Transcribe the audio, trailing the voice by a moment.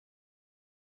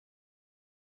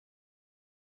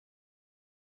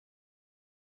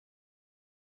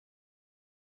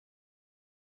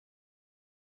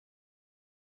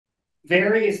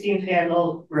very esteemed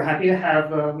panel. We're happy to have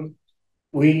them.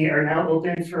 We are now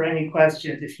open for any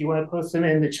questions. If you want to post them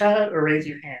in the chat or raise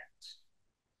your hand.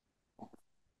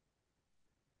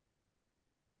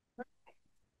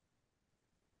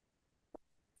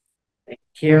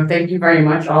 Thank you very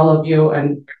much, all of you,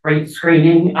 and great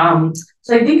screening.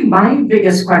 So I think my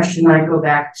biggest question I go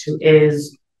back to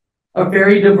is a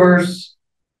very diverse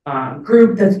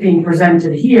group that's being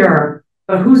presented here,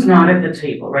 but who's not at the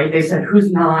table, right? They said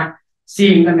who's not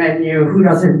seeing the menu, who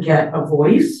doesn't get a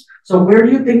voice. So where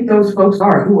do you think those folks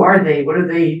are? Who are they? What are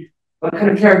they? What kind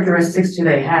of characteristics do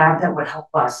they have that would help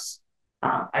us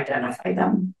identify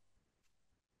them?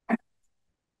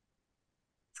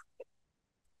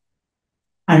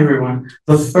 Hi, everyone.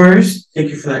 Thank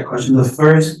you for that question. The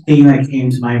first thing that came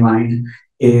to my mind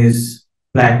is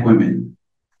Black women.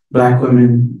 Black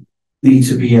women need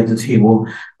to be at the table.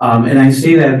 And I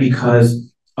say that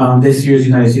because this year's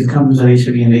United States Conference on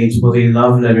HIV and AIDS will be a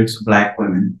love letter to Black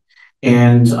women.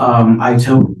 And I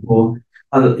tell people,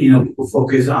 people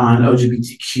focus on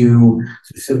LGBTQ,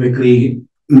 specifically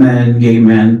men, gay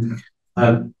men.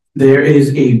 There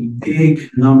is a big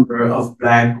number of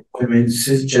Black women,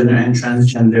 cisgender and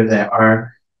transgender, that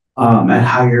are at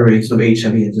higher rates of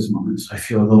HIV at this moment. So I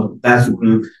feel that's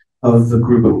one of the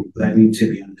group of people that need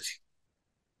to be on the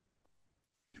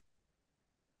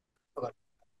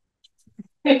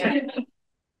team.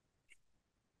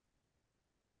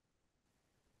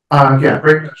 Yeah,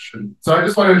 great question. So I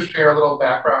just wanted to share a little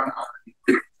background on,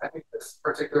 I think, this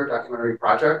particular documentary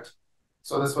project.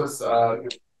 So this was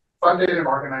funded and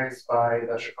organized by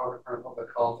the Chicago Department of Public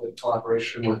Health in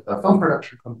collaboration with the film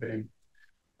production company.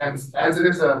 And as it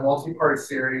is a multi-part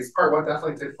series, part one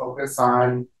definitely did focus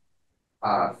on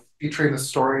featuring the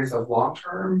stories of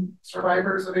long-term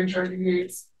survivors of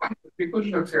HIV/AIDS. With the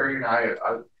inclusion of Terry and I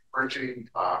urging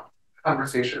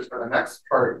conversations for the next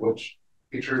part, which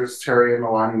features Terry and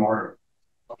Milani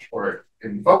much more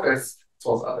in focus, as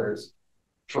well as others,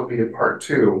 which will be in part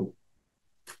two.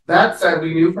 That said,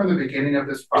 we knew from the beginning of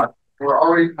this project, there were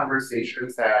already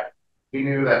conversations that we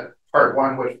knew that part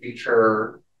one would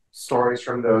feature stories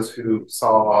from those who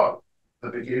saw the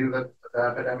beginning of the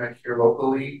epidemic here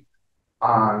locally.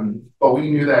 But we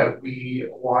knew that we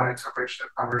wanted to bridge the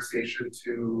conversation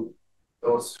to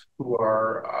those who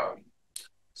are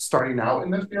starting out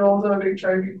in the field of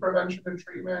HIV prevention and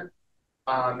treatment.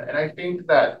 And I think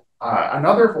that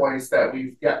another voice that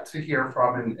we've yet to hear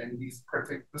from in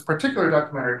this particular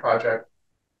documentary project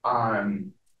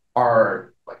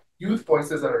are like youth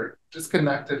voices that are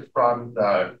disconnected from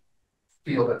the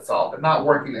field itself and not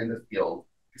working in the field.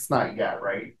 It's not yet,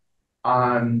 right?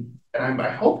 And I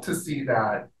hope to see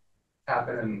that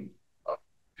happen in a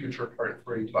future part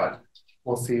three, but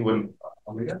we'll see when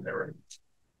we get there, right?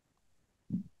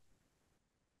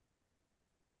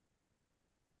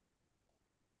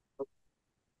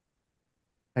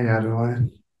 Hey,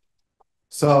 Adeline.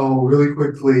 So really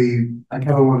quickly, I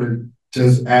kind of want to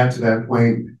just add to that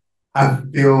point. I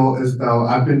feel as though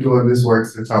I've been doing this work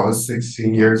since I was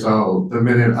 16 years old. The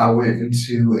minute I went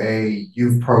into a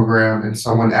youth program and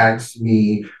someone asked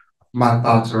me my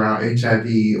thoughts around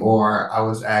HIV, or I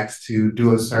was asked to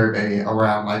do a survey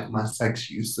around like my sex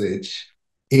usage.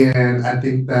 And I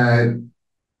think that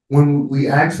when we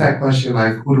ask that question,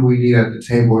 like, who do we need at the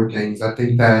table or things, I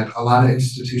think that a lot of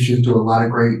institutions do a lot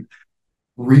of great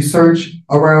research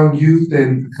around youth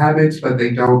and habits, but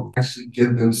they don't actually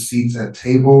give them seats at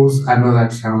tables. I know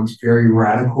that sounds very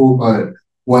radical, but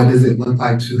what does it look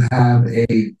like to have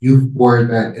a youth board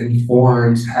that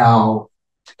informs how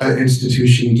an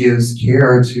institution gives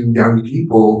care to young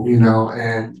people,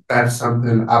 and that's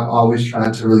something I've always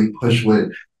tried to really push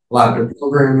with a lot of the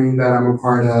programming that I'm a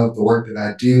part of, the work that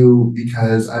I do,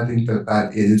 because I think that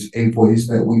that is a voice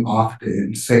that we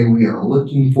often say we are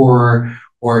looking for,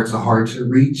 or it's a hard to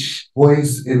reach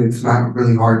voice, and it's not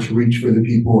really hard to reach for the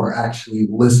people who are actually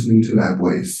listening to that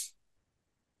voice.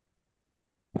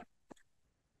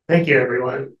 Thank you,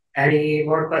 everyone. Any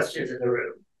more questions in the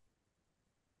room?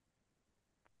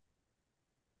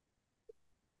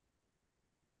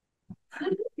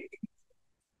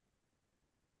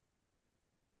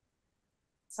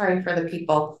 Sorry for the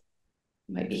people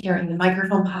who might be hearing the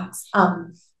microphone pops.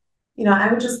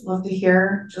 I would just love to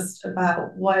hear just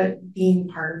about what being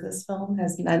part of this film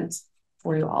has meant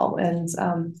for you all, and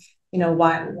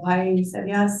why you said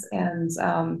yes, and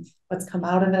what's come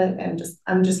out of it, and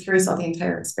I'm just curious about the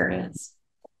entire experience.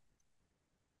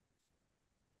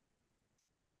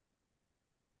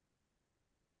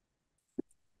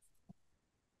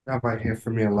 Y'all might hear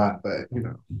from me a lot, but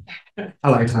I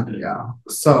like talking to y'all.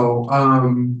 So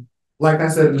like I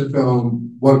said in the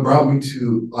film, what brought me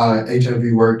to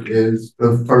HIV work is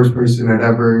the first person that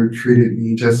ever treated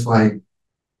me just like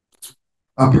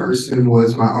a person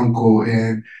was my uncle,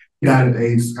 and he died of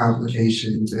AIDS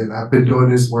complications. And I've been doing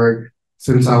this work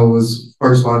since I was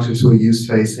first launched into a youth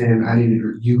space, and I needed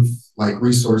youth like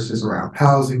resources around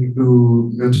housing,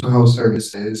 food, mental health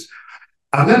services.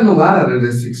 I've gotten a lot out of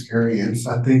this experience.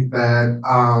 I think that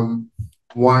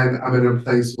one, I'm in a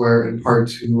place where in part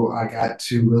two, I got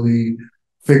to really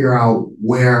figure out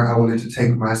where I wanted to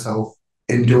take myself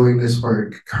in doing this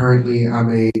work. Currently, I'm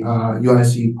a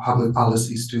UIC public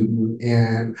policy student,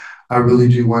 and I really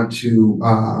do want to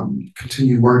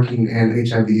continue working in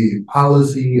HIV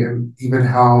policy and even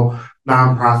how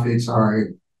nonprofits are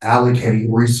allocating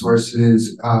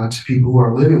resources to people who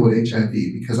are living with HIV,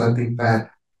 because I think that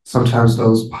sometimes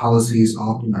those policies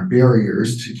often are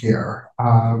barriers to care.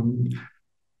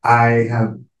 I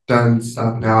have done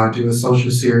stuff now. I do a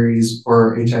social series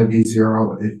for HIV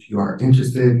Zero. If you are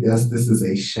interested, yes, this is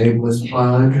a shameless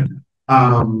plug.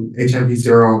 HIV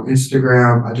Zero on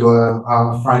Instagram. I do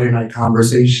a Friday night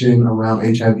conversation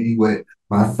around HIV with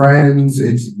my friends.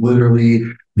 It's literally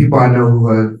people I know who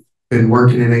have been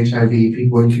working in HIV,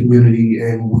 people in community,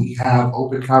 and we have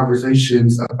open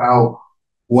conversations about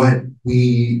what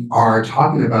we are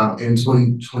talking about in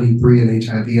 2023 in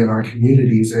HIV in our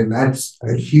communities. And that's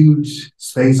a huge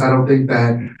space. I don't think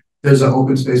that there's an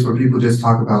open space where people just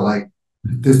talk about like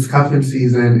this cuffing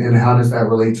season and how does that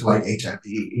relate to like HIV,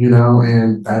 you know?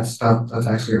 And that stuff, that's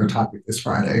actually our topic this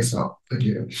Friday. So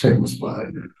again, shameless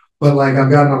plug. But like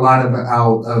I've gotten a lot of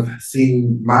out of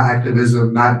seeing my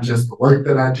activism, not just the work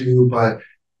that I do, but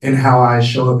in how I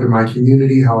show up in my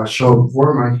community, how I show up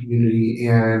for my community.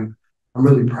 And I'm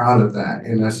really proud of that.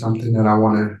 And that's something that I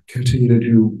want to continue to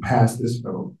do past this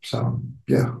film. So,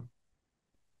 yeah.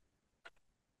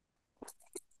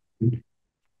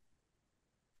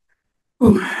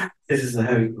 Ooh, this is a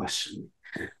heavy question.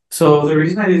 So the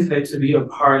reason I decided to be a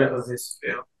part of this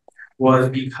film was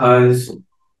because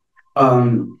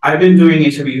I've been doing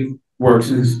HIV work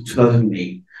since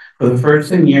 2008. For the first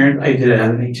 10 years, I did it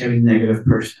as an HIV negative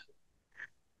person.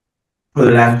 For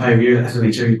the last 5 years, as an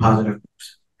HIV positive person.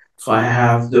 So I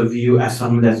have the view as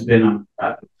someone that's been on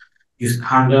used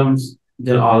condoms,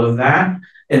 did all of that.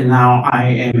 And now I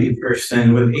am a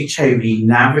person with HIV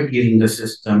navigating the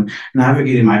system,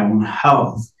 navigating my own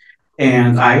health.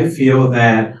 And I feel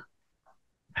that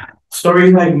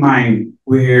stories like mine,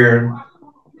 where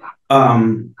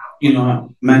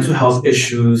mental health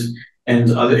issues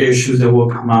and other issues that will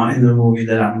come out in the movie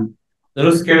that I'm a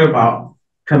little scared about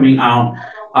coming out.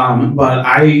 But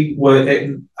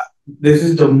this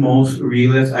is the most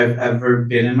realist I've ever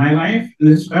been in my life in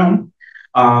this film.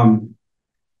 But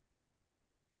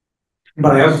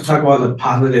I also talk about the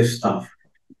positive stuff,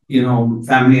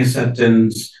 family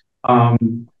acceptance, how,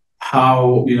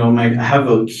 I have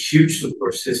a huge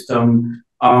support system.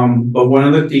 But one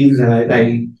of the things that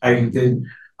I did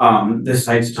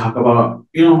decide to talk about,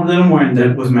 a little more in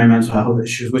depth was my mental health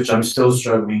issues, which I'm still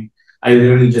struggling. I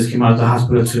literally just came out of the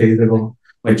hospital 2 days ago,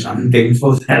 which I'm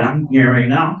thankful that I'm here right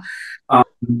now.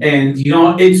 And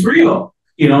it's real,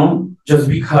 just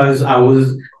because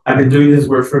I've been doing this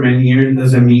work for many years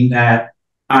doesn't mean that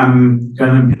I'm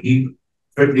gonna be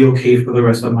perfectly okay for the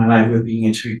rest of my life with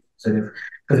being HIV positive,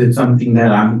 because it's something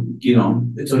that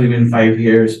it's only been 5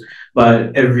 years,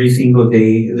 but every single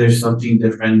day there's something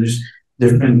different. There's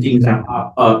different things that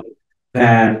pop up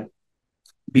that,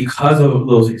 because of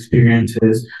those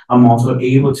experiences, I'm also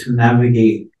able to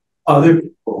navigate other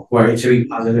people who are HIV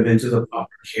positive into the proper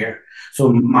care.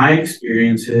 So my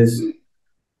experiences,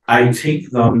 I take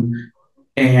them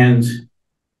and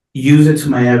use it to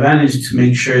my advantage to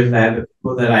make sure that the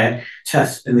people that I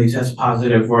test and they test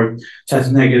positive or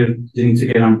test negative, they need to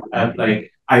get on,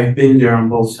 like I've been there on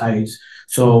both sides.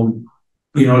 So,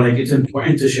 it's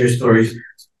important to share stories,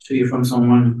 especially from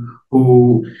someone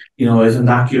who, is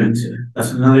undocumented.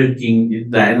 That's another thing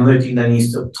that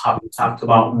needs to talked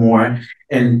about more,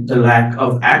 and the lack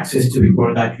of access to people who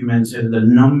are documented, the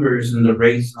numbers and the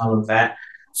rates and all of that.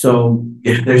 So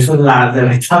if there's a lot that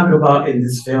I talk about in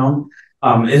this film,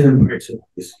 isn't part to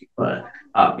obviously, but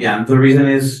the reason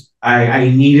is I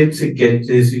needed to get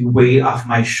this weight off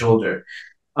my shoulder.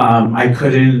 I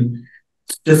couldn't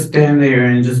just stand there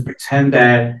and just pretend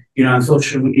that, on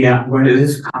social media, I'm going to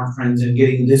this conference and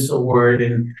getting this award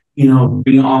and,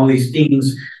 doing all these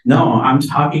things. No, I'm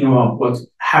talking about what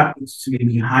happens to me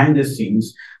behind the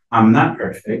scenes. I'm not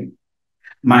perfect.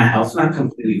 My health's not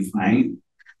completely fine.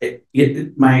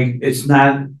 It's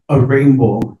not a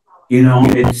rainbow,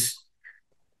 it's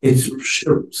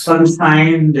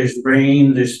sunshine, there's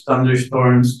rain, there's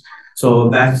thunderstorms. So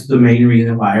that's the main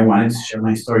reason why I wanted to share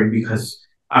my story, because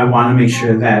I want to make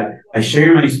sure that I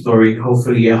share my story.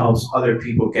 Hopefully it helps other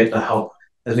people get the help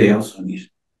that they also need.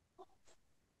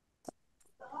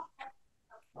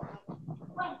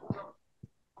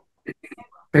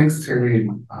 Thanks, Terry,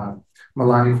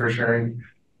 Milani, for sharing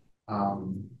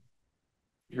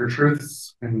your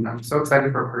truths, and I'm so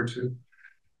excited for part 2.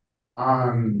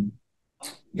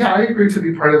 Yeah, I agreed to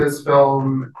be part of this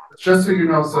film. Just so you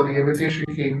know, so the invitation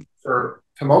came to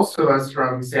most of us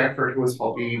from Stanford, who was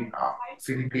helping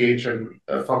CDPH and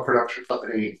the film production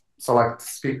company select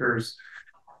speakers.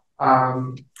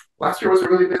 Last year was a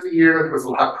really busy year. There was a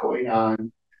lot going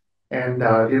on. And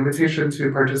the invitation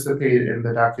to participate in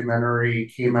the documentary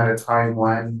came at a time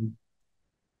when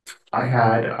I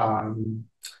had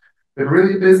been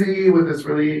really busy with this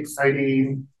really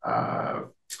exciting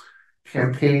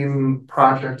campaign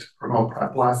project to promote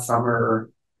PrEP last summer,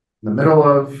 in the middle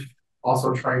of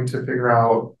also trying to figure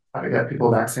out how to get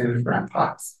people vaccinated for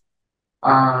Mpox.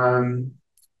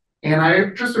 And I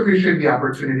just appreciate the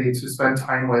opportunity to spend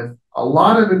time with a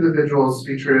lot of individuals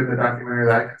featured in the documentary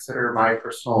that I consider my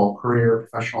personal career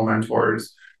professional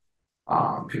mentors,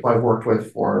 people I've worked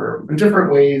with for in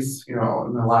different ways, you know,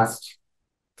 in the last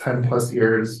 10 plus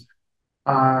years.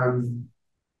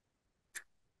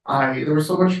 There was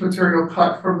so much material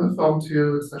cut from the film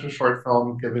too. It's such a short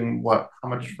film, given how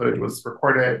much footage was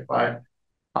recorded. But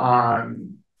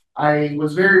I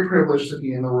was very privileged to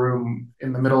be in the room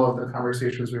in the middle of the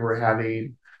conversations we were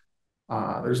having.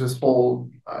 There's this whole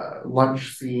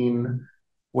lunch scene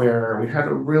where we had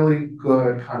a really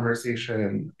good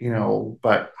conversation, you know.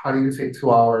 But how do you take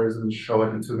 2 hours and show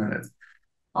it in 2 minutes?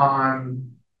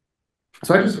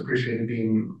 So I just appreciated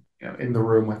being, you know, in the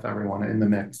room with everyone in the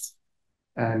mix.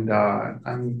 And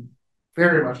I'm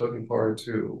very much looking forward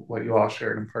to what you all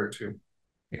shared in part 2.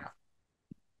 Yeah.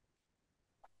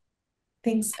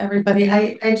 Thanks, everybody.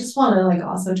 I just want to like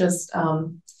also just,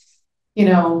 you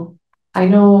know, I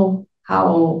know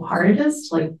how hard it is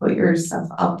to like put yourself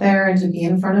out there and to be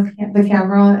in front of the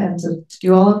camera and to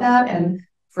do all of that, and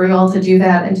for you all to do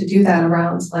that and to do that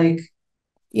around like,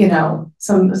 you know,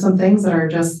 some things that are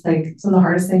just like some of the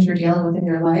hardest things you're dealing with in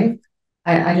your life.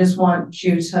 I just want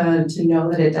you to know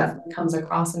that it definitely comes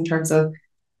across in terms of,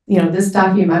 you know, this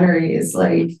documentary is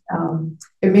like,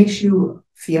 it makes you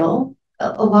feel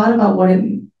a lot about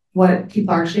what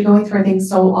people are actually going through. I think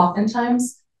so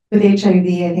oftentimes with HIV,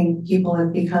 I think people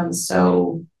have become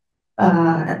so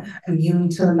immune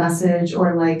to the message,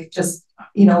 or like just,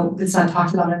 you know, it's not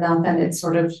talked about enough, and it's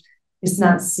sort of, it's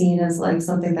not seen as like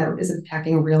something that is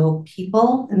impacting real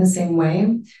people in the same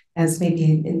way as maybe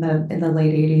in the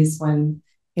late 80s, when,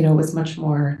 you know, it was much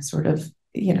more sort of,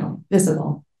 you know,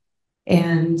 visible.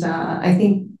 And I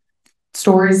think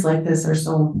stories like this are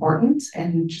so important,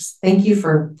 and just thank you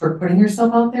for putting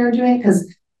yourself out there doing it,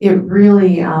 because it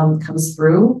really comes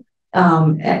through.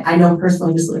 I know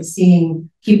personally, just like seeing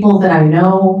people that I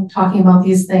know talking about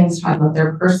these things, talking about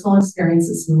their personal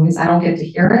experiences in ways I don't get to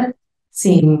hear it,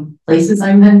 seeing places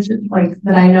I mentioned, like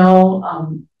that I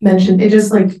know mentioned, it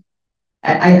just like,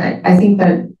 I think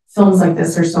that films like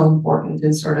this are so important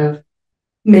in sort of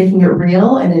making it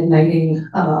real and igniting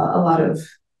a lot of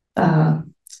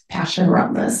passion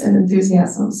around this and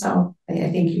enthusiasm. So I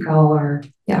think you all are,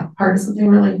 yeah, part of something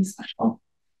really special.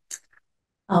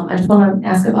 I just want to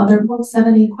ask if other folks have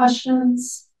any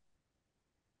questions.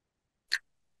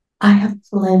 I have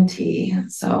plenty,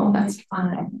 so that's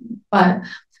fine. But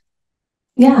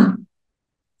yeah.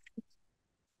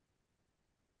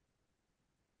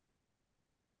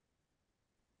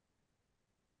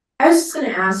 I was just going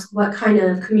to ask, what kind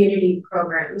of community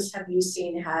programs have you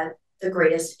seen had the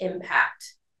greatest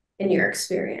impact in your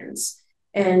experience?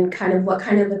 And kind of what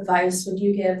kind of advice would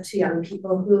you give to young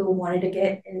people who wanted to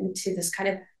get into this kind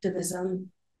of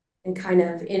activism and kind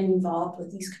of involved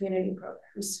with these community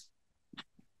programs?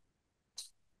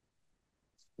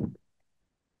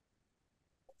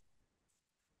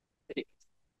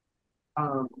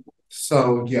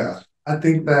 So yeah, I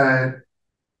think that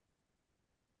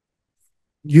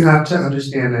you have to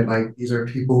understand that like these are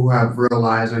people who have real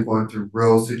lives and going through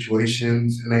real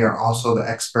situations, and they are also the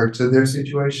experts in their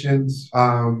situations.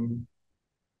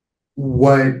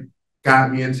 What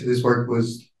got me into this work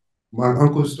was my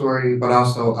uncle's story, but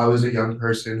also I was a young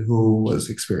person who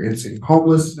was experiencing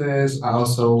homelessness. I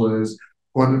also was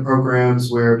going to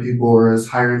programs where people were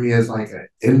hiring me as like an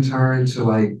intern to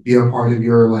like be a part of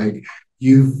your like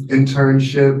youth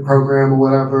internship program or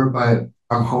whatever, but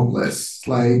I'm homeless.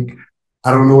 Like I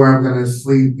don't know where I'm gonna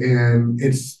sleep, and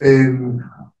it's been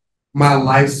my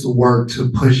life's work to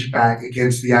push back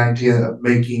against the idea of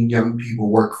making young people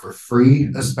work for free,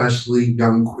 especially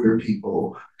young queer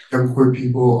people. Young queer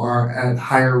people are at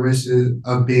higher risk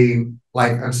of being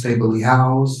like unstably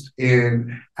housed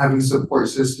and having support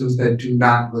systems that do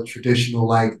not look traditional,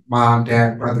 like mom,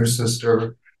 dad, brother,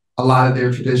 sister. A lot of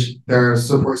their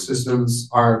support systems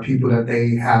are people that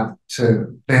they have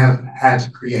had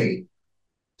to create.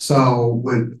 So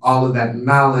with all of that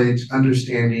knowledge,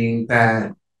 understanding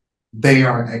that they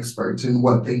are experts in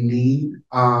what they need.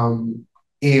 And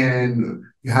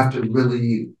you have to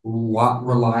really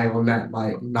rely on that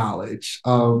like knowledge.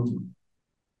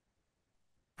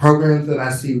 Programs that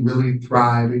I see really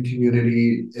thrive in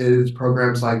community is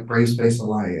programs like Race Based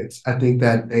Alliance. I think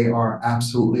that they are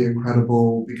absolutely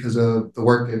incredible because of the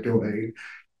work they're doing.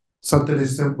 Something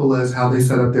as simple as how they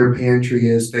set up their pantry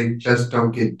is they just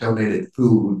don't get donated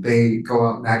food. They go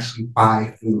out and actually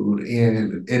buy food,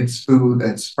 and it's food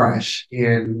that's fresh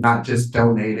and not just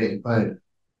donated, but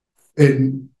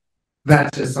and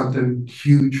that's just something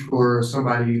huge for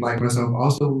somebody like myself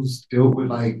also who's dealt with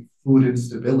like food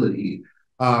instability.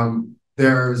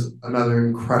 There's another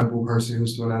incredible person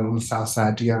who's doing that on the South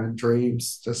Side, Dion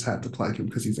Dreams. Just had to plug him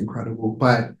because he's incredible.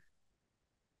 But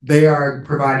they are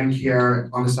providing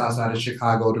care on the South Side of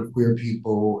Chicago to queer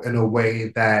people in a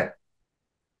way that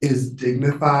is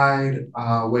dignified,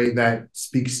 a way that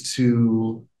speaks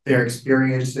to their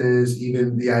experiences,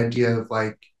 even the idea of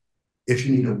like, if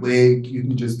you need a wig, you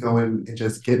can just go in and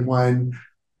just get one.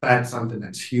 That's something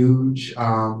that's huge.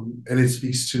 And it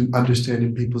speaks to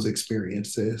understanding people's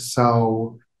experiences.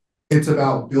 So it's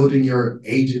about building your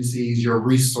agencies, your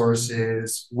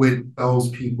resources with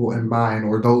those people in mind,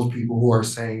 or those people who are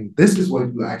saying, this is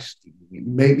what you actually need.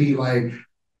 Maybe like,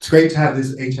 it's great to have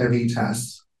this HIV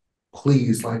test.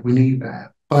 Please, like, we need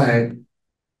that. But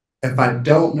if I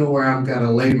don't know where I'm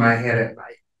gonna lay my head at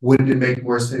night, wouldn't it make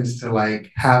more sense to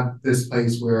like have this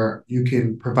place where you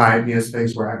can provide me a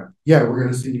space where yeah, we're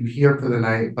gonna send you here for the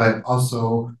night, but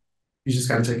also you just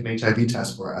gotta take an HIV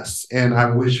test for us. And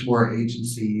I wish more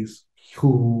agencies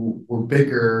who were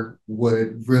bigger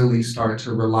would really start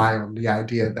to rely on the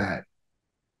idea that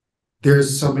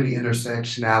there's so many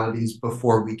intersectionalities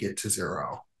before we get to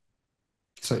zero.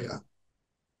 So yeah.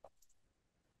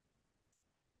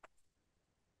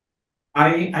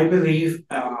 I believe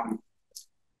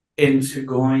into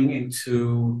going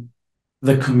into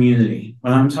the community.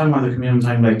 When I'm talking about the community,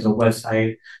 I'm talking like the west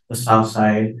side, the south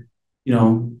side,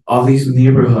 all these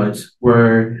neighborhoods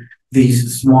where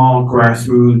these small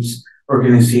grassroots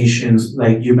organizations,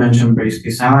 like you mentioned, Race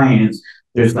Based Alliance,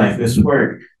 there's Life is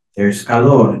Work, there's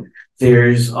Calor,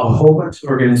 there's a whole bunch of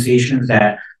organizations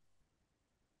that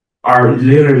are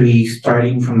literally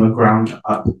starting from the ground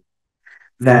up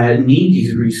that need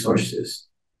these resources.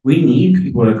 We need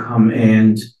people to come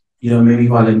and, maybe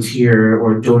volunteer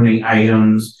or donate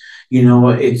items. There's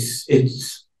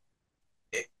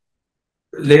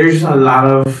a lot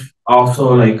of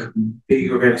also like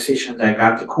big organizations that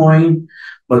got the coin,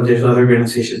 but there's other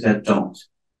organizations that don't.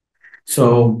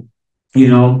 So, you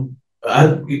know,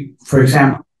 for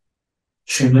example,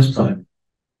 shameless plug.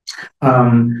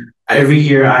 Every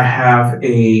year I have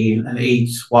an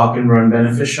AIDS walk and run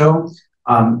benefit show,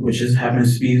 which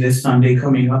happens to be this Sunday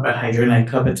coming up at Hydra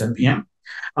Nightclub at 10 p.m.,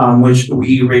 which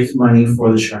we raise money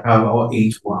for the Chicago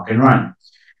AIDS walk and run.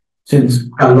 Since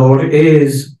Calor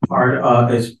is a partner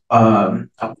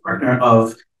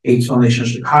of AIDS Foundation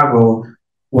Chicago,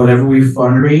 whatever we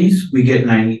fundraise, we get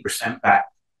 90% back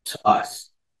to us,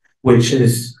 which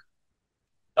is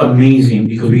amazing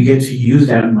because we get to use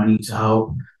that money to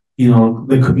help,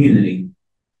 the community.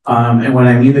 And when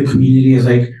I mean the community is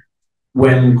like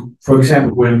for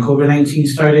example, when COVID-19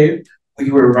 started,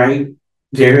 we were right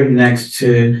there next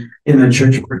to in the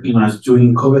church parking lots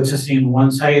doing COVID testing on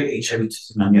one side, HIV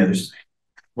testing on the other side.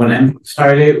 When M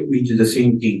started, we did the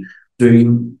same thing,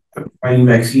 doing providing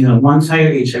vaccine on one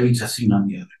side, HIV testing on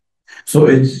the other. So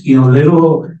it's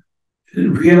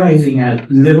realizing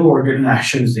that little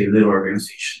organizations,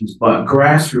 but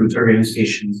grassroots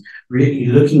organizations, really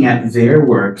looking at their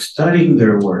work, studying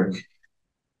their work.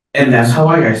 And that's how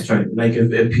I got started. Like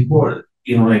if people,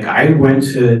 like I went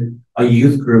to a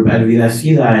youth group at Vida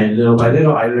Sida, and little by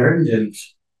little I learned, and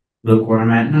look where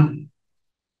I'm at now.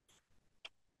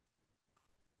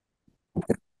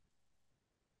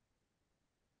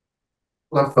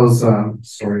 Love those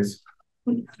stories.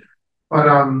 But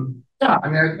yeah, I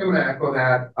mean, I think I'm gonna echo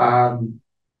that.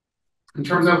 In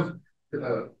terms of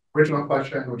the original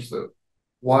question, which is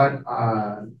what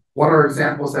are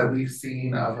examples that we've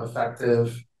seen of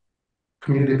effective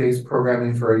community-based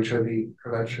programming for HIV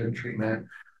prevention and treatment?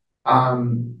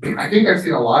 I think I've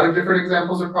seen a lot of different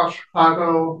examples across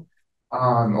Chicago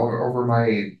over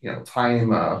my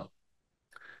time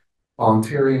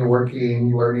volunteering,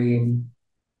 working, learning.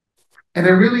 And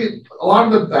a lot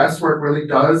of the best work really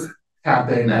does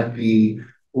happen at the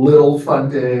little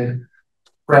funded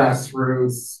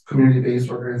grassroots community-based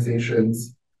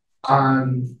organizations.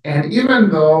 And even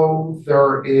though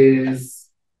there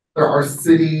are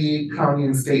city, county,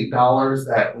 and state dollars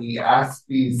that we ask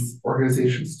these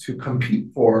organizations to compete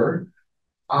for,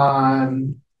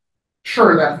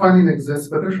 sure, that funding exists,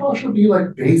 but there should also be like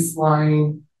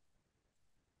baseline,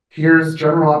 here's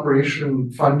general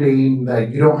operation funding that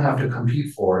you don't have to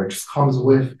compete for. It just comes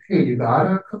with, hey, you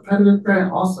got a competitive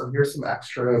grant? Awesome, here's some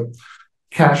extra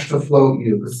cash to float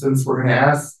you. But since we're gonna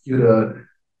ask you to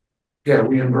get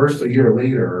reimbursed a year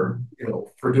later,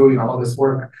 for doing all this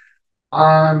work.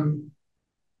 And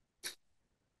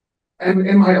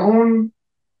in my own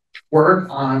work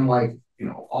on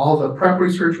all the prep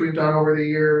research we've done over the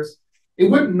years,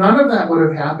 none of that would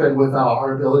have happened without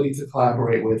our ability to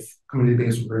collaborate with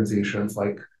community-based organizations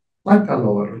like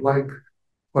Calor, like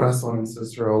Corazon and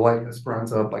Cicero, like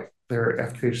Esperanza, like their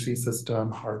FQHC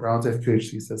system, Hard Brown's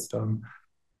FQHC system,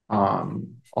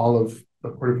 all of the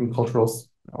Puerto Rican cultural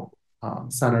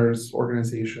centers,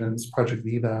 organizations, Project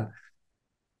Viva.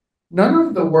 None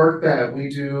of the work that we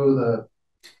do, the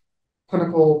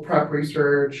clinical prep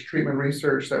research, treatment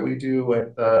research that we do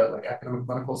at the academic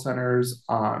medical centers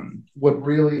would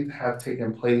really have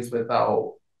taken place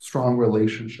without strong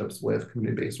relationships with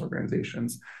community-based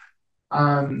organizations.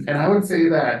 And I would say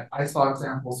that I saw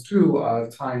examples too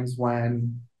of times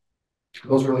when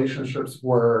those relationships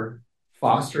were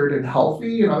fostered and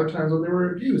healthy, and other times when they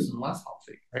were abused and less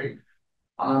healthy, right?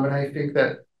 And I think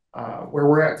that where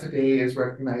we're at today is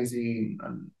recognizing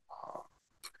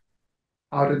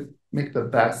how to make the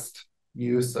best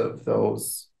use of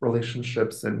those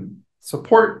relationships and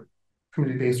support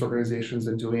community-based organizations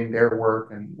in doing their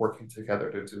work and working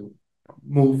together to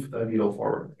move the needle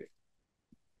forward.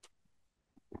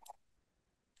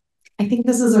 I think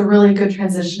this is a really good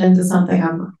transition into something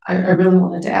I really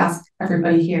wanted to ask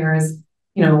everybody here is,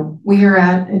 we are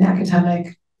at an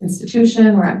academic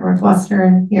institution, we're at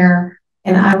Northwestern here,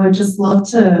 and I would just love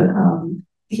to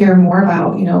hear more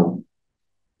about,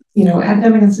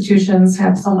 academic institutions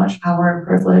have so much power and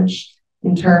privilege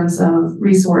in terms of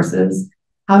resources.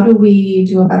 How do we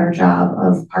do a better job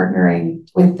of partnering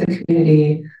with the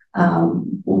community?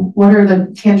 What are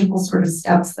the tangible sort of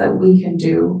steps that we can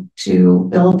do to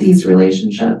build these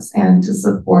relationships and to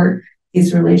support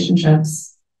these relationships?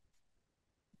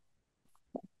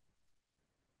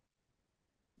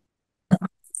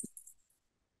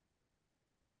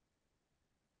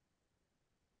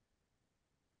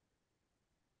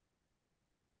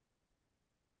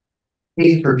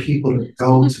 Pay for people to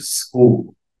go to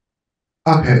school.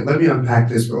 Okay, let me unpack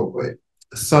this real quick.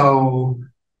 So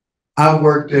I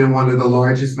worked in one of the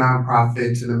largest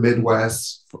nonprofits in the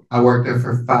Midwest. I worked there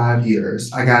for 5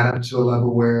 years. I got up to a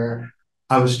level where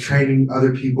I was training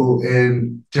other people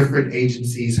in different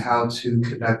agencies how to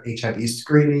conduct HIV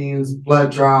screenings,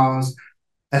 blood draws,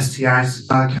 STI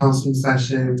counseling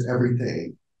sessions,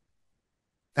 everything.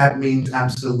 That means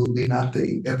absolutely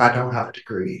nothing if I don't have a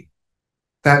degree.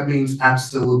 That means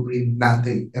absolutely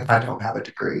nothing if I don't have a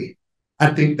degree.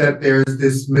 I think that there's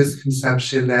this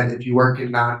misconception that if you work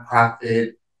in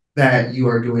nonprofit, that you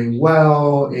are doing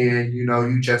well and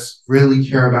you just really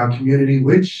care about community,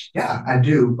 which yeah, I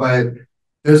do, but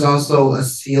there's also a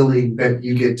ceiling that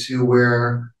you get to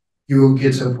where you will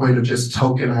get to a point of just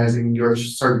tokenizing your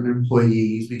certain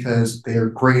employees because they're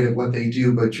great at what they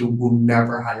do, but you will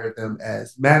never hire them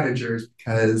as managers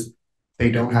because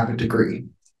they don't have a degree.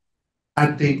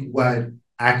 I think what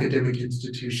academic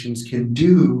institutions can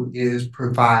do is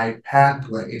provide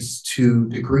pathways to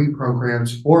degree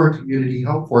programs for community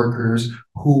health workers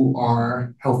who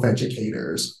are health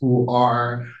educators, who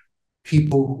are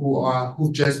people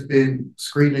who've just been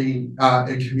screening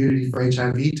in community for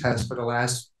HIV tests for the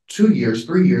last 2 years,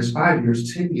 3 years, 5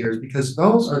 years, 10 years, because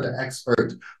those are the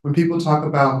experts. When people talk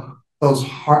about those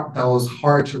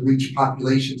hard to reach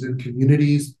populations and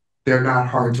communities, they're not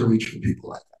hard to reach for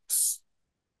people like us.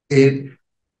 It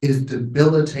is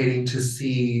debilitating to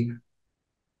see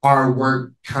our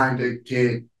work kind of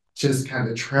get just kind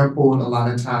of trampled a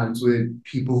lot of times with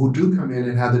people who do come in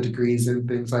and have the degrees and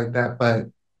things like that, but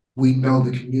we know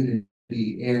the community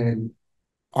and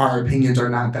our opinions are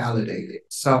not validated.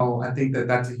 So I think that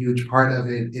that's a huge part of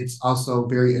it. It's also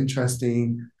very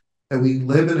interesting that we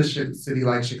live in a city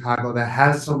like Chicago that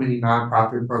has so many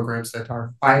nonprofit programs that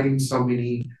are fighting so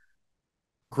many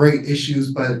great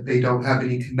issues, but they don't have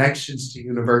any connections to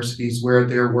universities where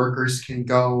their workers can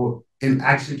go and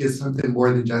actually get something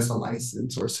more than just a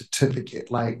license or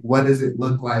certificate. Like, what does it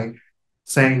look like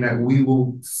saying that we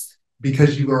will,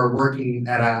 because you are working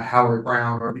at a Howard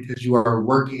Brown or because you are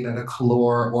working at a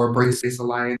Calor or Brace Based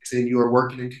Alliance and you are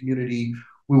working in community,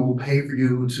 we will pay for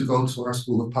you to go to our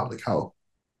School of Public Health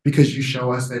because you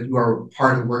show us that you are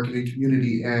part of working in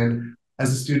community. And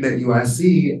as a student at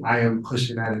USC, I am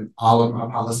pushing that in all of my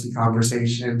policy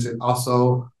conversations and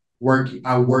also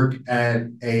I work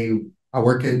at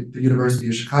the University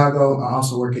of Chicago. I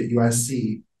also work at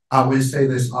USC. I always say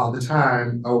this all the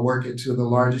time. I work at two of the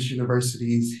largest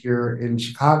universities here in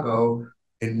Chicago,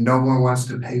 and no one wants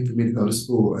to pay for me to go to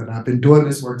school. And I've been doing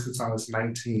this work since I was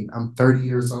 19. I'm 30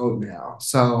 years old now.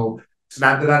 So it's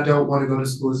not that I don't want to go to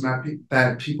school. It's not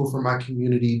that people from my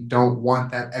community don't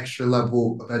want that extra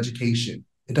level of education.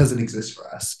 It doesn't exist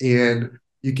for us. And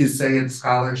you could say it's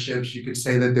scholarships, you could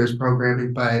say that there's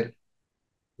programming, but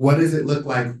what does it look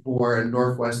like for a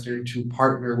Northwestern to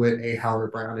partner with a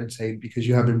Howard Brown and say, because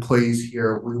you have employees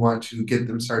here, we want to get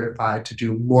them certified to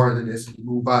do more than this and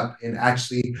move up and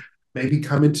actually maybe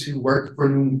come into work for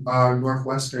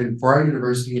Northwestern, for our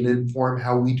university, and inform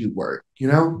how we do work, you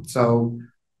know? So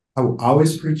I will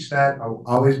always preach that. I will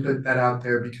always put that out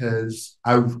there because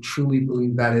I truly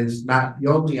believe that is not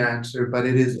the only answer, but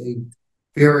it is a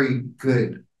very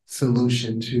good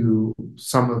solution to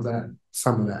some of that.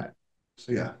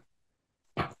 So yeah.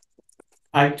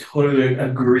 I totally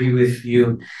agree with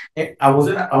you. I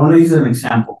want to use an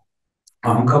example.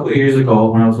 A couple of years ago,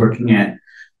 when I was working at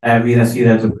Vida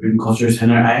Cida at the Food and Culture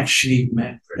Center, I actually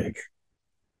met Greg.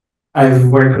 I've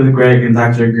worked with Greg and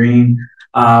Dr. Green,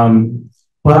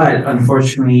 but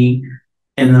unfortunately,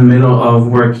 in the middle of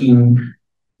working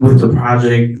with the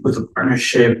project, with the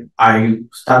partnership, I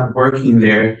stopped working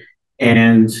there,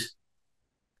 and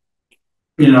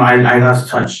I lost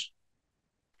touch.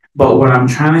 But what I'm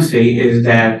trying to say is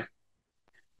that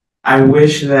I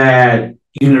wish that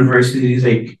universities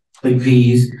like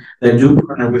these that do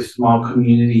partner with small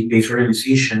community-based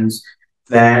organizations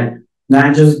that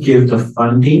not just give the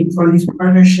funding for these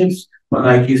partnerships, but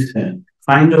like you said,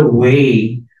 find a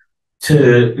way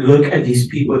to look at these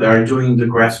people that are doing the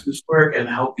grassroots work and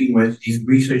helping with these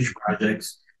research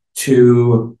projects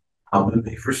to help them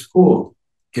pay for school,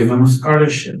 give them a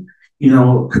scholarship,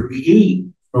 create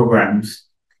programs.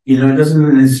 It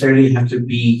doesn't necessarily have to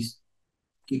be,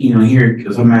 here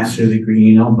as a master's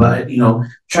degree, but,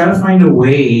 try to find a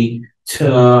way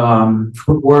to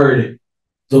reward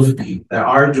those people that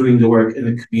are doing the work in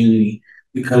the community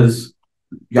because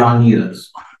y'all need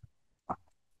us.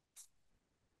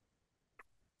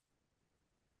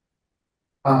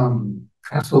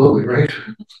 Absolutely right.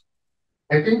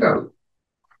 I think that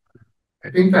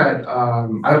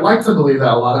I'd like to believe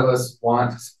that a lot of us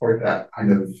want to support that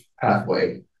kind of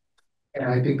pathway. And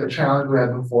I think the challenge we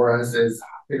have before us is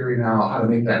figuring out how to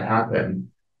make that happen.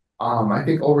 I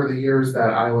think over the years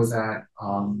that I was at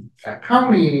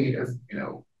County,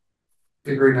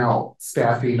 figuring out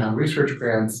staffing on research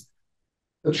grants,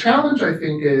 the challenge I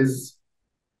think is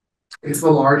it's the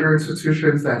larger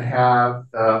institutions that have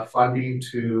the funding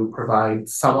to provide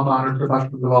some amount of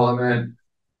professional development,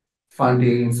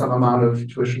 funding, some amount of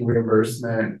tuition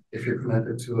reimbursement if you're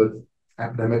connected to an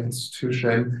academic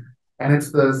institution. And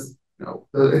it's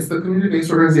it's the community-based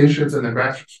organizations and the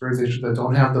grassroots organizations that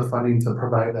don't have the funding to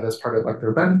provide that as part of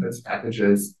their benefits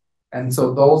packages. And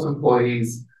so those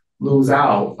employees lose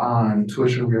out on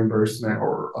tuition reimbursement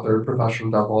or other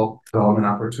professional development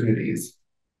opportunities.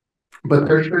 But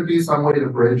there should be some way to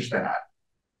bridge that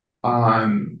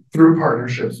through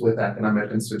partnerships with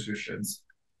academic institutions.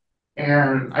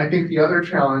 And I think the other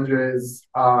challenge is,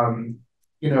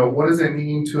 what does it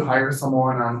mean to hire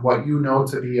someone on what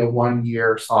to be a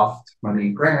 1-year soft money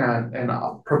grant and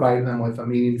provide them with a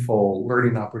meaningful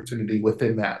learning opportunity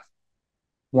within that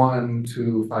 1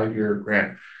 to 5-year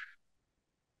grant?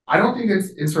 I don't think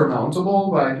it's insurmountable,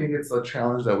 but I think it's a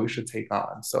challenge that we should take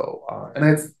on. So, and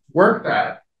it's work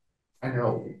that I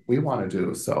know we want to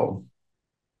do. So,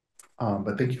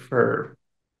 but thank you for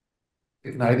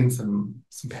igniting some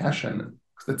passion.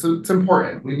 It's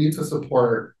important. We need to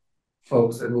support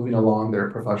folks in moving along their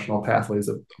professional pathways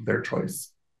of their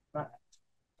choice.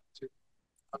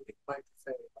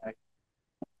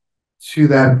 To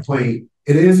that point,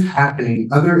 it is happening.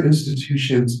 Other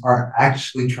institutions are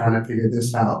actually trying to figure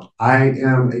this out. I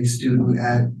am a student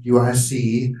at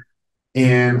USC,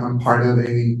 and I'm part of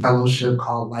a fellowship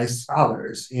called Life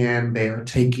Scholars, and they are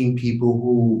taking people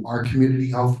who are community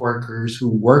health workers who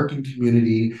work in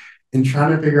community and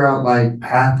trying to figure out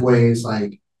pathways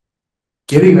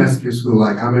getting us through school.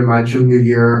 Like I'm in my junior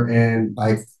year and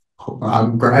like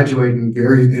I'm graduating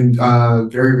very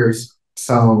soon.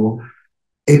 So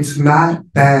it's not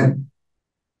that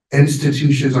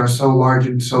institutions are so large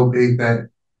and so big that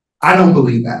I don't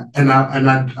believe that.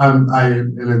 I'm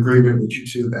in agreement with you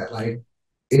too that like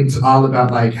it's all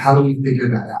about like how do we figure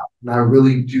that out? And I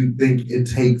really do think it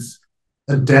takes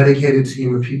a dedicated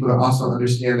team of people to also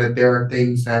understand that there are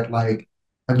things that like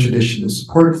untraditional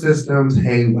support systems.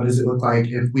 Hey, what does it look like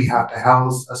if we have to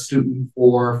house a student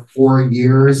for 4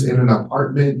 years in an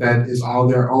apartment that is all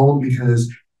their own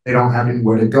because they don't have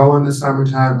anywhere to go in the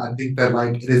summertime? I think that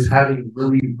like it is having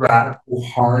really radical,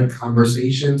 hard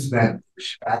conversations that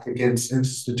push back against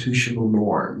institutional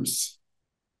norms.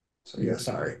 So yeah,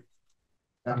 sorry.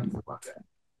 Nothing about that.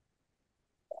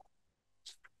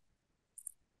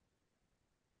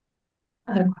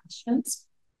 Other questions?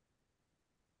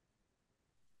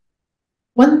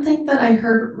 One thing that I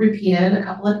heard repeated a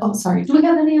couple of, oh, sorry, do we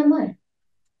have any online?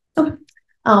 Okay.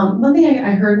 One thing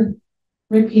I heard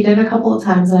repeated a couple of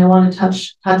times and I want to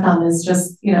touch on is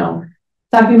just, you know,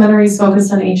 documentaries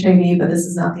focused on HIV, but this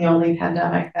is not the only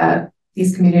pandemic that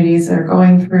these communities are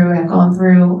going through, have gone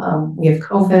through. We have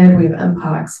COVID, we have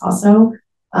MPOX also.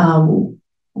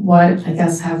 What, I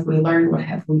guess, have we learned? What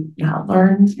have we not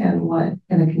learned? And what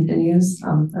kind of continues? I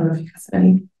don't know if you guys have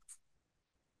any.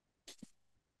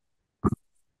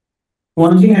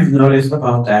 One thing I've noticed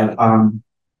about that,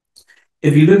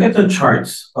 if you look at the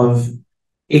charts of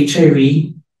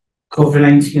HIV,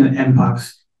 COVID-19, and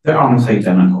MPOX, they're almost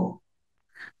identical.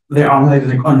 They're almost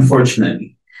identical,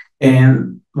 unfortunately.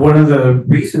 And one of the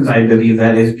reasons I believe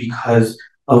that is because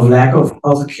of lack of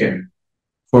healthcare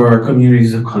for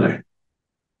communities of color.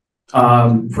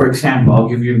 For example, I'll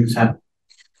give you an example.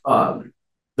 The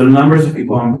numbers of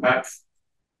people on PrEP,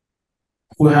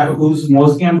 who's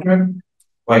mostly on PrEP?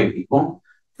 White people,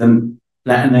 then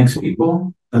Latinx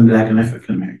people, then Black and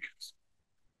African Americans.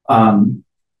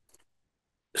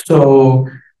 So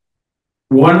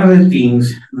one of the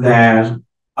things that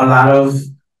a lot of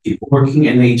people working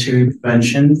in the HIV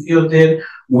prevention field did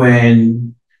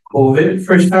when COVID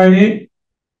first started,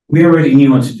 we already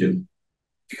knew what to do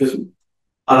because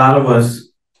a lot of us,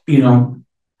 you know,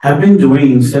 have been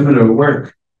doing similar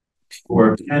work. People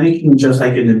were panicking just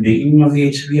like in the beginning of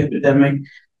the HIV epidemic.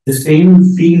 The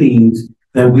same feelings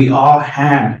that we all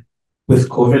had with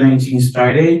COVID-19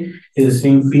 started is the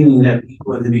same feeling that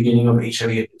people at the beginning of HIV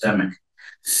epidemic.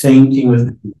 Same thing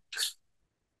with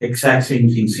exact same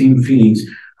thing, same feelings.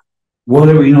 What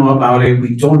do we know about it?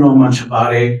 We don't know much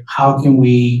about it. How can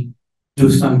we do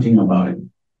something about it?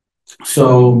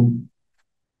 So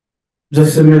the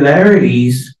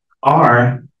similarities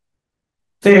are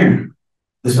there.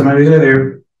 The similarities are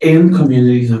there in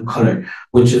communities of color,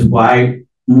 which is why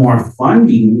more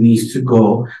funding needs to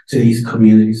go to these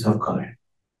communities of color.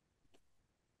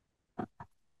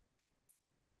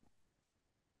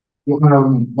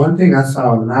 One thing I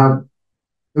saw now,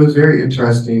 it was very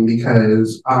interesting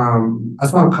because I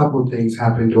saw a couple of things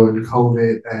happen during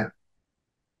COVID that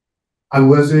I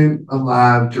wasn't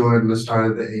alive during the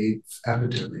start of the AIDS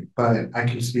epidemic, but I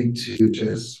can speak to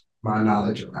just my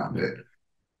knowledge around it.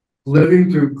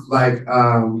 Living through like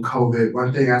COVID,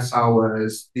 one thing I saw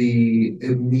was the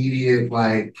immediate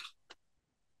like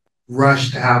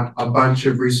rush to have a bunch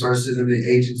of resources in the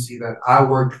agency that I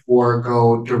worked for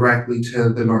go directly to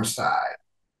the north side.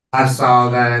 I saw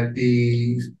that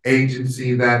the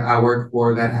agency that I worked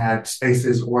for that had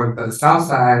spaces on the south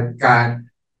side got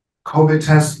COVID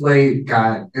tests late,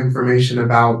 got information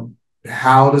about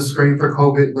how to screen for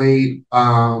COVID late,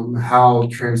 how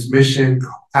transmission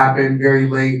happened very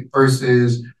late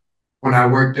versus when I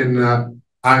worked in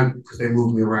because they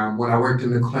moved me around. When I worked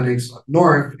in the clinics up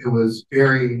north, it was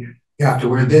very, you have to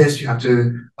wear this, you have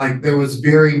to, like, there was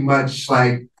very much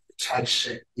like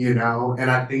protection, you know?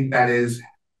 And I think that is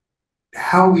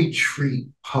how we treat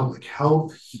public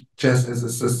health just as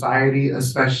a society,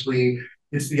 especially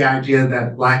it's the idea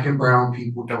that Black and brown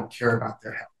people don't care about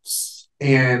their health.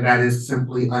 And that is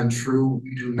simply untrue.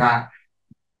 We do not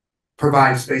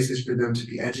provide spaces for them to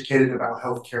be educated about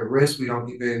healthcare risks. We don't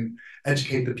even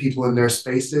educate the people in their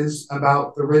spaces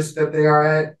about the risks that they are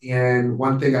at. And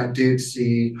one thing I did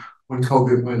see when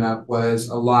COVID went up was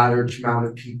a large amount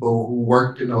of people who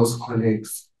worked in those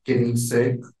clinics getting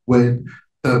sick with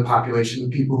the population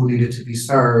of people who needed to be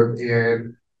served.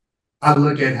 And I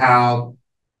look at how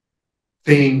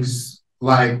things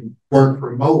like work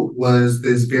remote was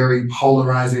this very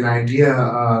polarizing idea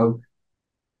of,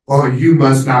 well, you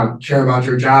must not care about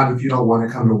your job if you don't want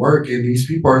to come to work. And these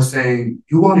people are saying,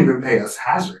 you won't even pay us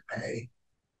hazard pay.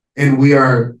 And we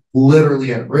are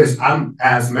literally at risk. I'm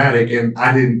asthmatic and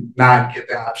I did not get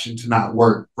the option to not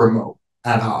work remote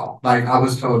at all. Like I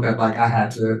was told that like I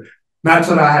had to, not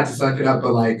told I had to suck it up,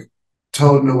 but like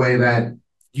told in a way that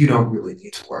you don't really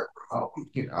need to work remote.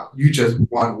 You know, you just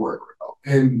want to work remote.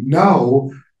 And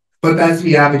no, but that's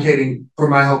me advocating for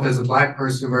my health as a Black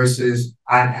person versus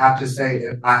I'd have to say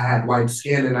if I had white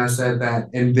skin and I said that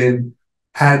and then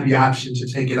had the option to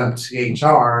take it up to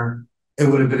HR, it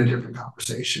would have been a different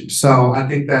conversation. So I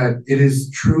think that it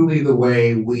is truly the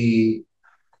way we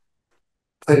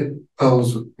put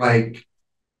those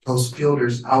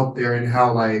filters out there and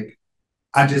how like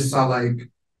I just saw like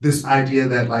this idea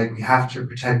that like we have to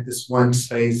protect this one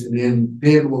space and then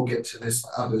we'll get to this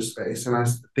other space. And I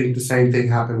think the same thing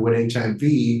happened with HIV,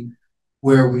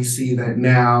 where we see that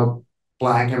now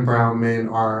Black and brown men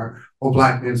are, or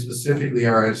Black men specifically,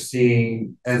 are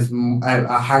seeing as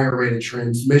a higher rate of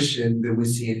transmission than we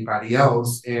see anybody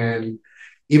else. And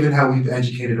even how we've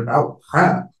educated about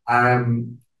PrEP,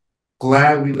 I'm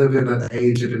glad we live in an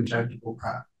age of injectable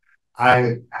PrEP.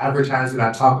 I advertise it,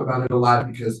 I talk about it a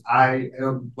lot because I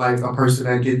am like a person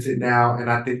that gets it now. And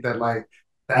I think that like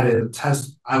that is a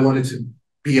test. I wanted to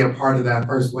be a part of that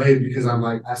first wave because I'm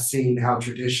like, I've seen how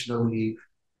traditionally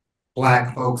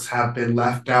Black folks have been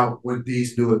left out with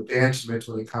these new advancements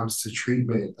when it comes to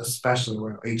treatment, especially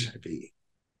around HIV.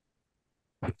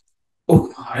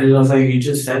 Oh, I love that you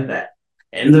just said that.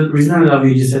 And the reason I love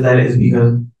you just said that is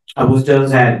because I was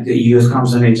just at the US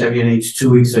Conference on HIV and AIDS 2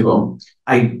 weeks ago.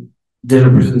 I did a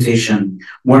presentation.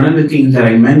 One of the things that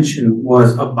I mentioned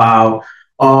was about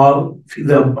all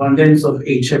the abundance of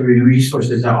HIV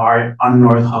resources that are on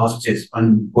North Hospice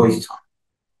on Boys Town.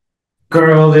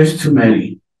 Girl, there's too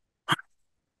many.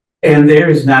 And there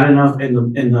is not enough in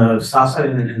the south side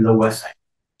and in the west side.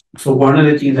 So one of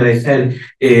the things that I said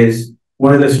is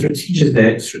one of the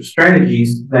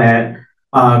strategies that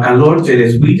Calor did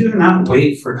is we did not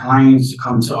wait for clients to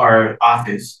come to our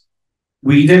office.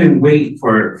 We didn't wait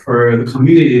for the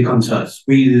community to come to us.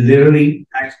 We literally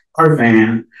packed our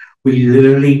van. We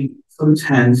literally some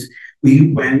tents.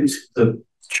 We went to the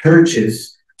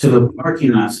churches, to the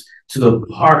parking lots, to the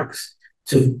parks,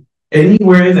 to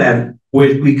anywhere that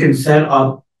we can set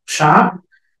up shop,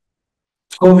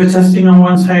 COVID testing on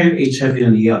one side, HIV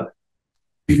on the other.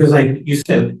 Because like you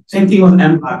said, same thing with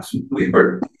Mpox. We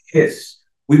were pissed.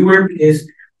 We were pissed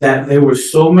that there were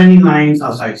so many lines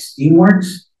outside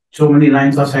Steamworks, so many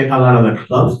lines outside a lot of the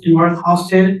clubs in North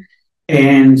Halsted,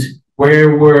 and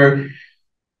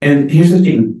and here's the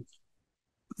thing.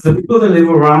 The people that live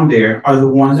around there are the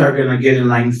ones that are gonna get in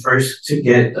line first to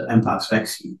get the Mpox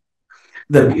vaccine.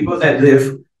 The people that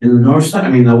live in the north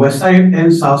side, the west side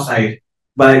and south side,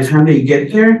 by the time they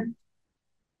get there,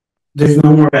 there's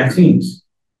no more vaccines.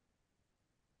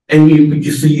 And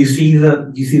you see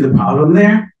the problem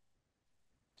there.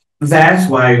 That's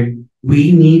why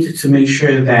we need to make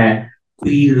sure that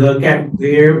we look at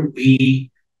where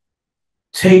we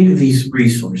take these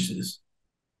resources.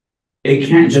 It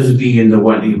can't just be in the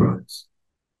one neighborhoods.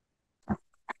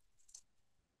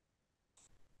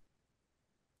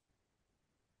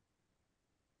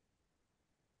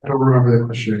 I don't remember the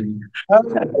question.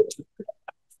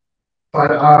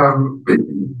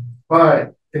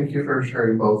 But thank you for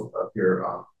sharing both of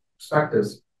your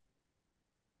perspectives.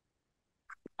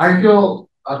 I feel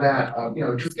that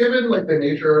just given like the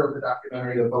nature of the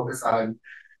documentary, the focus on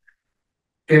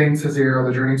getting to zero,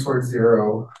 the journey towards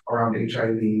zero around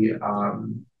HIV,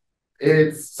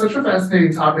 it's such a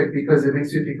fascinating topic because it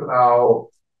makes you think about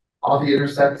all the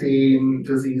intersecting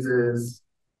diseases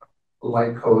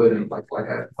like COVID and like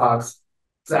Fox.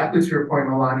 Exactly to your point,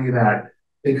 Milani, that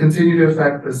they continue to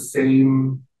affect the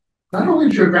same, not only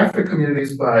geographic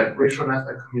communities, but racial and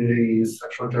ethnic communities,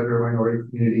 sexual and gender minority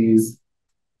communities,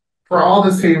 for all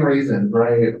the same reasons,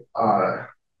 right?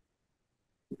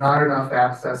 Not enough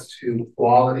access to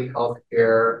quality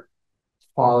healthcare,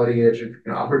 quality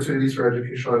opportunities for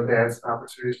educational advancement,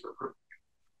 opportunities for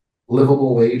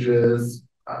livable wages,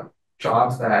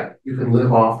 jobs that you can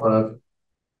live off of.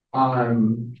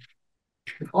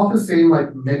 All the same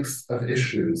like mix of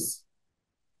issues.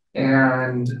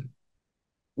 And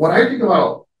what I think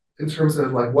about in terms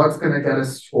of like what's going to get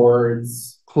us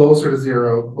towards closer to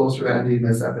zero, closer to ending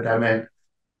this epidemic,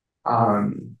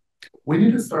 we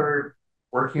need to start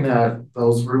working at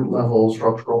those root level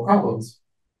structural problems.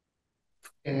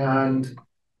 And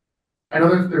I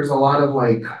know that there's a lot of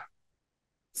like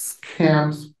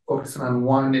scams focusing on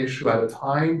one issue at a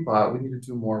time, but we need to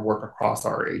do more work across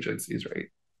our agencies, right?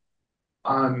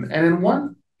 And in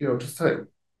one, just to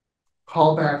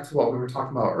call back to what we were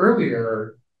talking about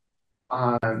earlier,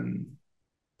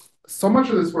 so much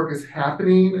of this work is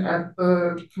happening at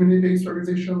the community-based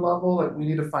organization level. Like we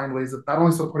need to find ways of not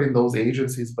only supporting those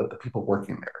agencies, but the people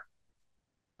working there.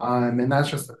 And that's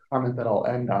just a comment that I'll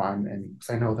end on, and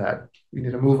because I know that we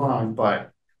need to move on,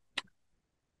 but.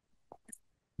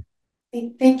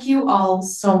 Thank you all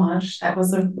so much. That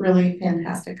was a really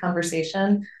fantastic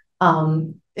conversation.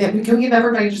 Can we give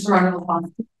everybody just a round of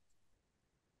applause?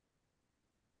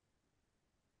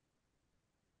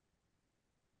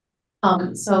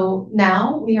 So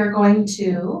now we are going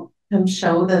to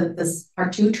show this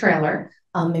part 2 trailer.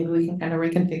 Maybe we can kind of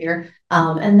reconfigure.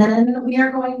 And then we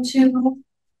are going to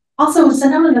also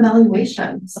send out an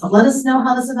evaluation. So let us know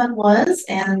how this event was,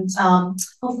 and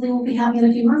hopefully we'll be having in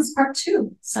a few months part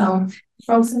 2. So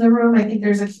folks in the room, I think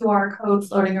there's a QR code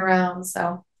floating around,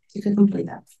 so you can complete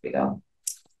that. Here we go.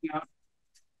 Yeah.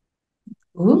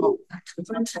 Ooh.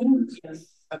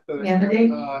 At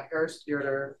the Harris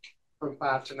Theater from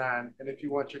 5 to 9. And if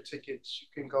you want your tickets, you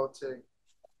can go to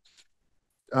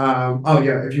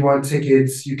if you want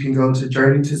tickets, you can go to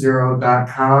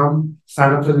journeytozero.com,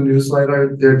 sign up for the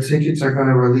newsletter. Their tickets are going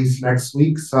to release next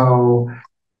week, so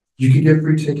you can get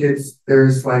free tickets.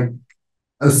 There's like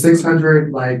a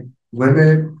 600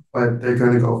 limit, but they're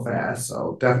going to go fast,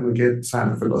 so definitely sign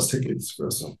up for those tickets real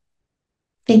soon.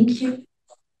 Thank you.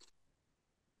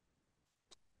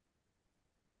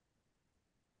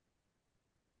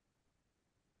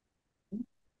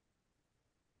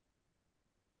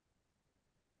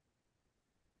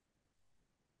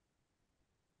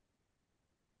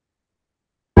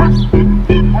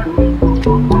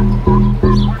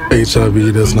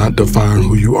 HIV does not define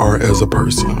who you are as a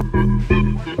person.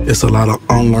 It's a lot of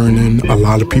unlearning, a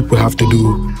lot of people have to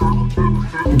do.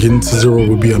 Getting to zero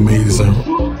would be amazing.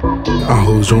 I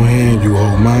hold your hand, you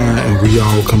hold mine, and we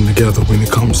all come together when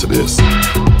it comes to this.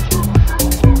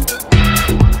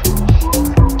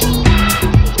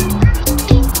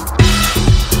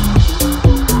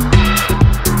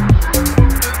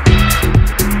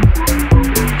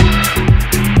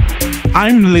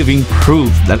 I'm living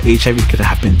proof that HIV could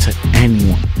happen to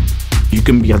anyone. You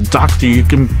can be a doctor, you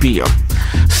can be a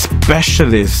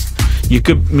specialist, you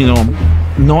could,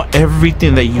 know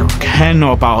everything that you can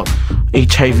know about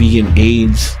HIV and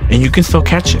AIDS, and you can still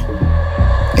catch it.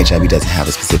 HIV doesn't have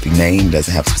a specific name,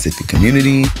 doesn't have a specific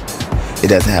community, it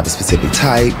doesn't have a specific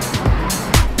type.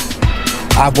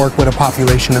 I've worked with a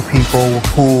population of people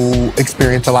who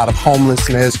experience a lot of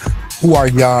homelessness, who are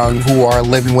young, who are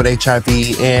living with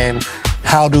HIV, and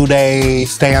how do they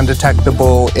stay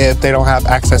undetectable if they don't have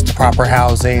access to proper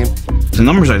housing? The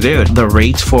numbers are there. The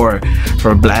rates for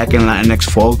Black and Latinx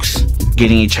folks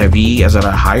getting HIV is at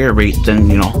a higher rate than,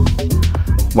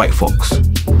 white folks.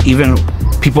 Even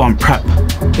people on PrEP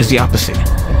is the opposite.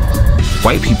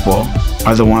 White people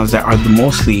are the ones that are the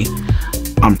mostly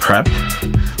on PrEP,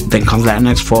 then comes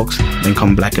Latinx folks, then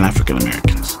come Black and African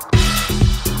Americans.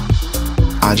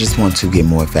 I just want to get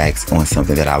more facts on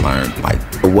something that I learned. Like,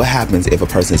 what happens if a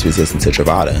person is resistant to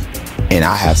Truvada and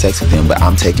I have sex with them, but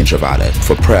I'm taking Truvada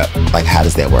for PrEP? Like, how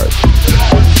does that work?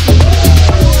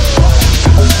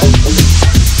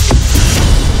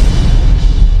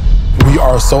 We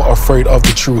are so afraid of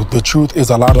the truth. The truth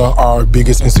is a lot of our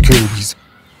biggest insecurities.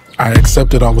 I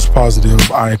accepted I was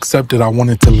positive. I accepted I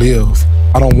wanted to live.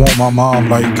 I don't want my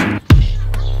mom,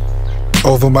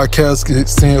 over my casket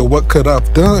saying, what could I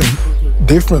have done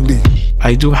differently?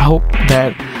 I do hope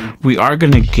that we are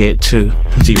going to get to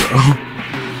zero,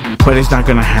 but it's not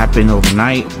going to happen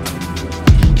overnight.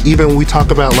 Even when we talk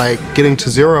about getting to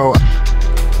zero,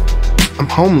 I'm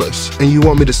homeless and you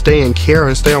want me to stay in care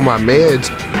and stay on my meds.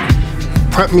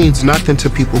 PrEP means nothing to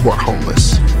people who are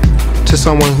homeless, to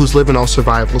someone who's living on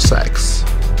survival sex.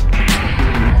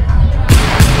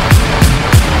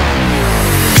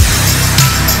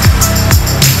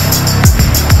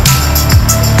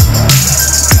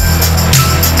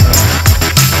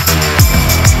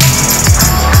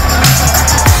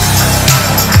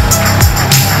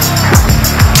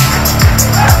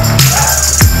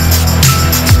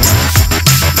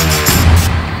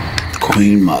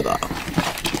 Queen Mother.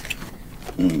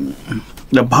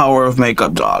 The power of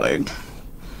makeup, darling.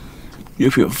 You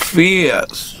feel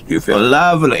fierce. You feel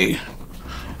lovely.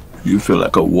 You feel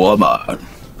like a woman.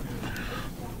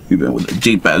 Even with a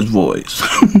deep-ass voice.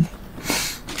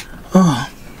 Oh.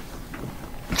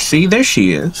 See, there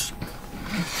she is.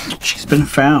 She's been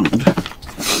found.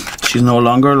 She's no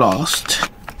longer lost.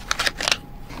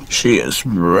 She is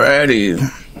ready.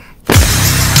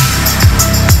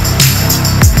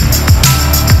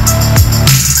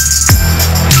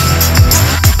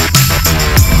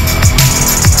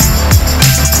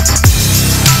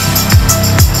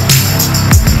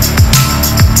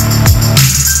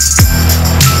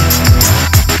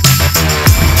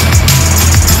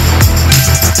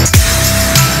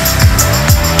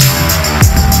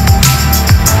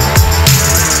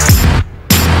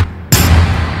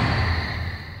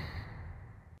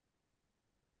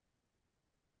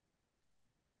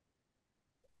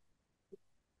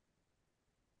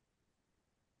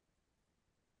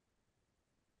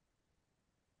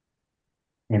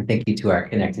 And thank you to our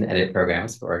Connect and Edit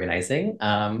programs for organizing.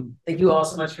 Thank you all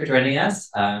so much for joining us.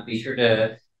 Be sure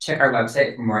to check our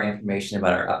website for more information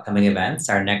about our upcoming events.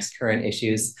 Our next current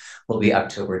issues will be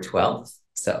October 12th.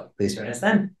 So please join us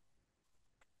then.